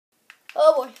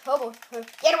Oh boy, oh boy.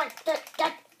 Get away.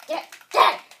 Get.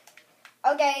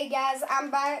 Okay, guys,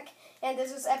 I'm back, and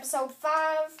this is episode 5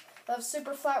 of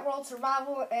Super Flat World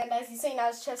Survival, and as you've seen, I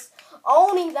was just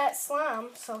owning that slime,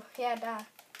 so yeah, die.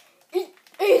 Eat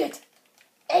it!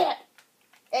 Eat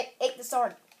it! Eat the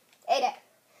sword. Eat it.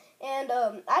 And,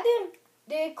 I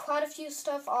did quite a few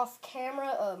stuff off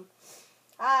camera.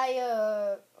 I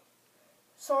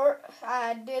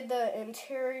did the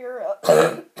interior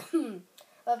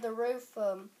of the roof,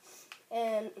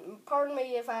 and pardon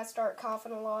me if I start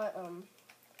coughing a lot,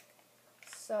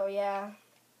 so yeah,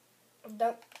 and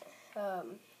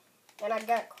I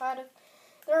got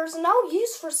there's no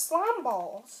use for slime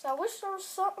balls. I wish there was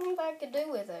something I could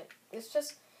do with it. It's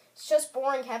just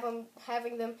boring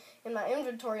having them in my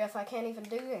inventory if I can't even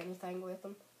do anything with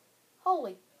them.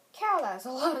 Holy cow, that's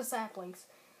a lot of saplings.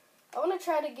 I want to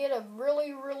try to get a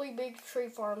really, really big tree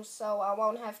farm so I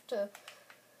won't have to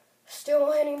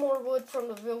steal any more wood from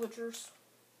the villagers.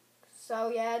 So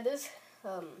yeah, this,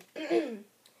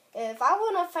 if I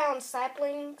wouldn't have found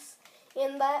saplings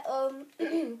in that,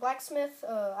 blacksmith,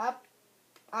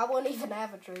 I wouldn't even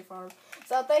have a tree farm.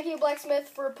 So thank you, blacksmith,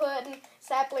 for putting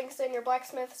saplings in your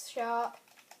blacksmith shop.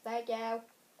 Thank you.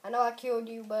 I know I killed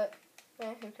you, but,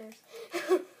 who cares?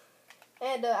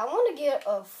 And, I want to get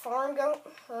a farm going,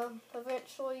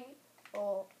 eventually.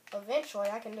 Well, eventually,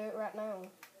 I can do it right now.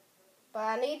 But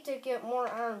I need to get more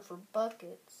iron for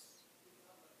buckets.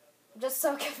 I'm just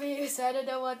so confused. I don't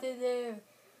know what to do.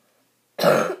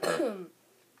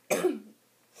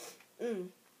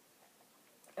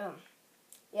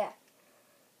 Yeah.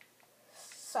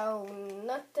 So,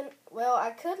 nothing. Well,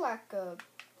 I could,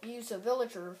 use a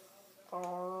villager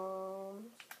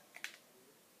farm.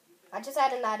 I just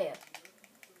had an idea.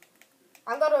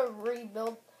 I'm going to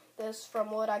rebuild this from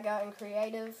what I got in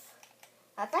creative.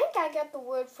 I think I got the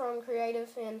wood from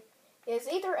creative in, it's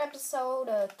either episode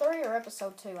 3 or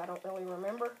episode 2. I don't really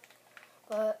remember.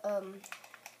 But,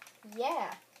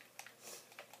 yeah.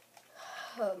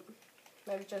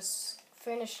 Maybe just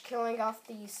finish killing off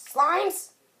these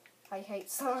slimes. I hate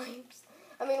slimes.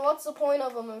 I mean, what's the point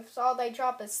of them if all they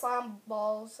drop is slime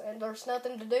balls and there's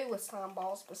nothing to do with slime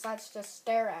balls besides just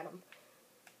stare at them?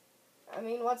 I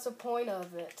mean, what's the point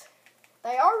of it?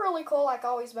 They are really cool,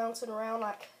 always bouncing around,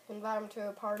 invite them to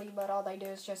a party, but all they do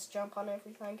is just jump on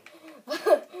everything.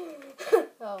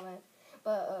 Oh, man.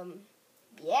 But,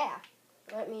 yeah.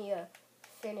 Let me,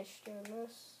 finish doing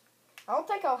this. I don't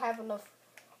think I'll have enough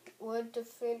wood to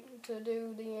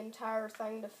do the entire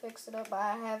thing to fix it up, but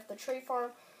I have the tree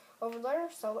farm over there,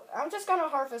 so I'm just gonna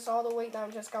harvest all the wheat, and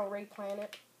I'm just gonna replant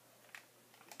it.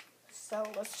 So,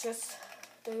 let's just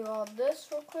do all this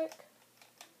real quick.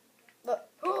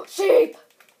 Sheep!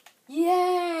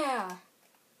 Yeah!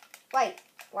 Wait,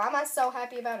 why am I so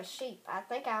happy about a sheep? I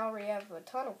think I already have a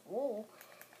ton of wool.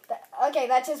 Okay,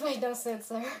 that just made no sense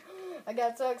there. I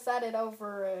got so excited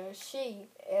over sheep.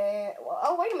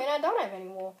 Oh, wait a minute, I don't have any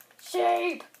wool.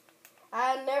 Sheep!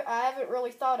 I haven't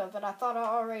really thought of it. I thought I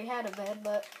already had a bed,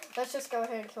 but let's just go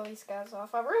ahead and kill these guys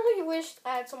off. I really wish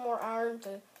I had some more iron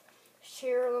to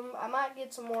shear them. I might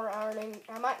get some more iron in.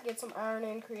 I might get some iron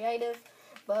in creative.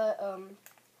 But,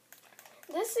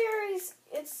 this series,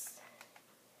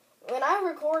 when I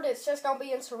record, it's just going to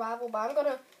be in survival, but I'm going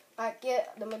to,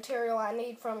 get the material I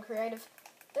need from creative.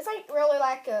 This ain't really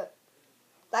like a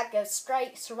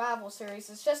straight survival series.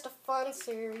 It's just a fun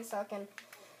series. I can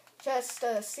just,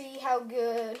 see how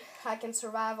good I can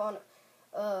survive on,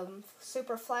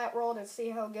 Super Flat World and see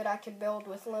how good I can build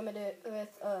with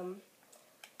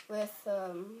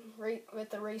with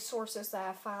the resources that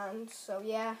I find. So,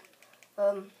 yeah.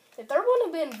 If there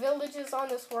wouldn't have been villages on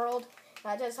this world,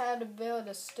 I just had to build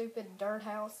a stupid dirt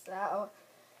house, that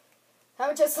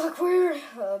would just look weird.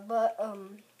 But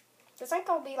this ain't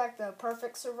gonna be like the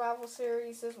perfect survival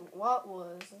series. What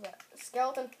was that?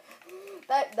 Skeleton?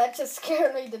 That just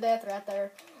scared me to death right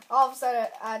there. All of a sudden,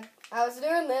 I was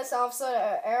doing this, all of a sudden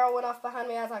an arrow went off behind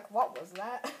me. I was like, what was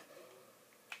that?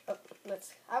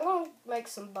 I'm gonna make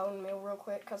some bone meal real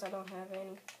quick, because I don't have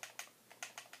any.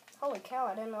 Holy cow,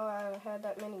 I didn't know I had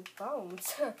that many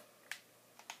bones.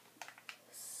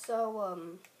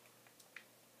 So,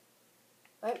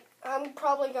 I'm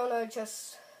probably gonna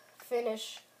just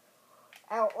finish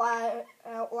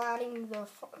outlining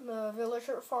the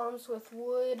villager farms with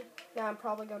wood. Now I'm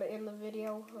probably gonna end the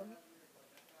video.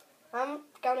 I'm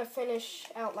gonna finish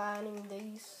outlining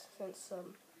these since,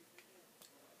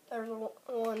 they're the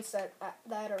ones that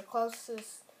are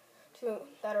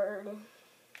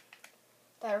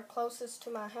closest to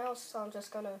my house, so I'm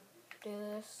just gonna do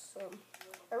this.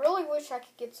 I really wish I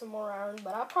could get some more iron,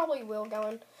 but I probably will go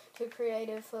into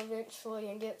creative eventually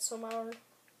and get some iron.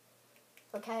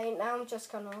 Okay, now I'm just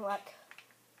gonna like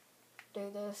do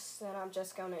this, and I'm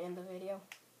just gonna end the video.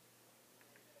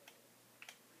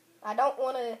 I don't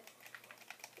wanna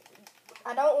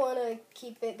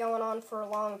keep it going on for a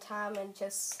long time and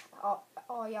just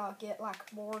all y'all get like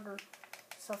bored or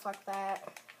stuff like that.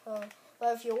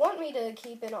 But if you want me to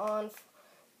keep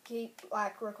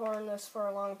like recording this for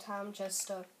a long time, just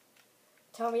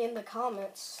tell me in the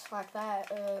comments like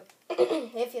that.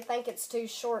 If you think it's too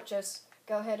short, just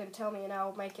go ahead and tell me and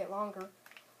I'll make it longer.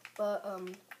 But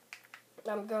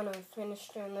I'm gonna finish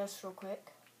doing this real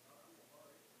quick.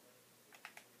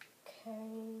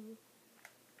 Okay,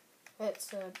 let's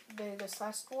do this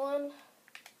last one.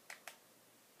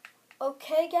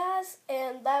 Okay, guys,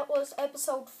 and that was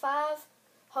episode 5.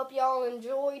 Hope y'all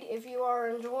enjoyed. If you are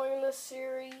enjoying this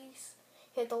series,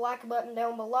 hit the like button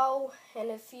down below. And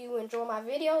if you enjoy my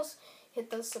videos, hit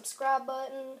the subscribe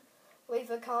button. Leave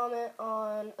a comment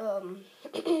on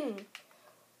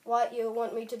what you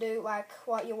want me to do, like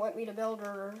what you want me to build,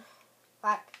 or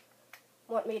like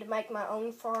want me to make my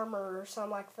own farm or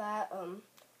something like that.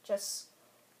 Just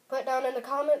put down in the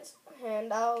comments,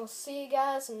 and I'll see you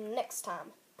guys next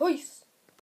time. Peace!